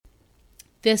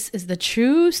This is the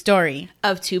true story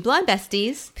of two blonde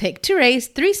besties picked to raise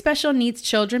 3 special needs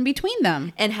children between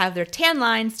them and have their tan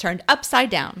lines turned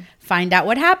upside down. Find out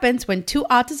what happens when 2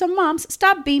 autism moms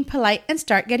stop being polite and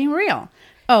start getting real.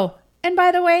 Oh, and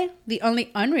by the way, the only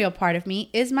unreal part of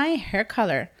me is my hair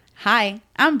color. Hi,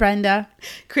 I'm Brenda.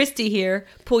 Christy here.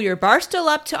 Pull your bar stool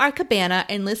up to our cabana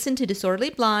and listen to Disorderly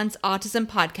Blonde's Autism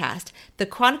Podcast, the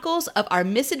chronicles of our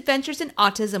misadventures in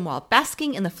autism while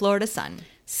basking in the Florida sun.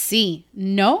 See,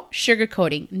 no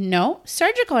sugarcoating, no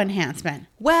surgical enhancement.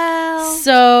 Well,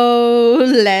 so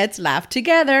let's laugh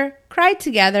together, cry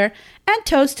together, and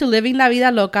toast to living la vida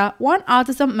loca, one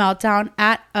autism meltdown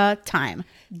at a time.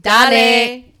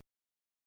 Dale!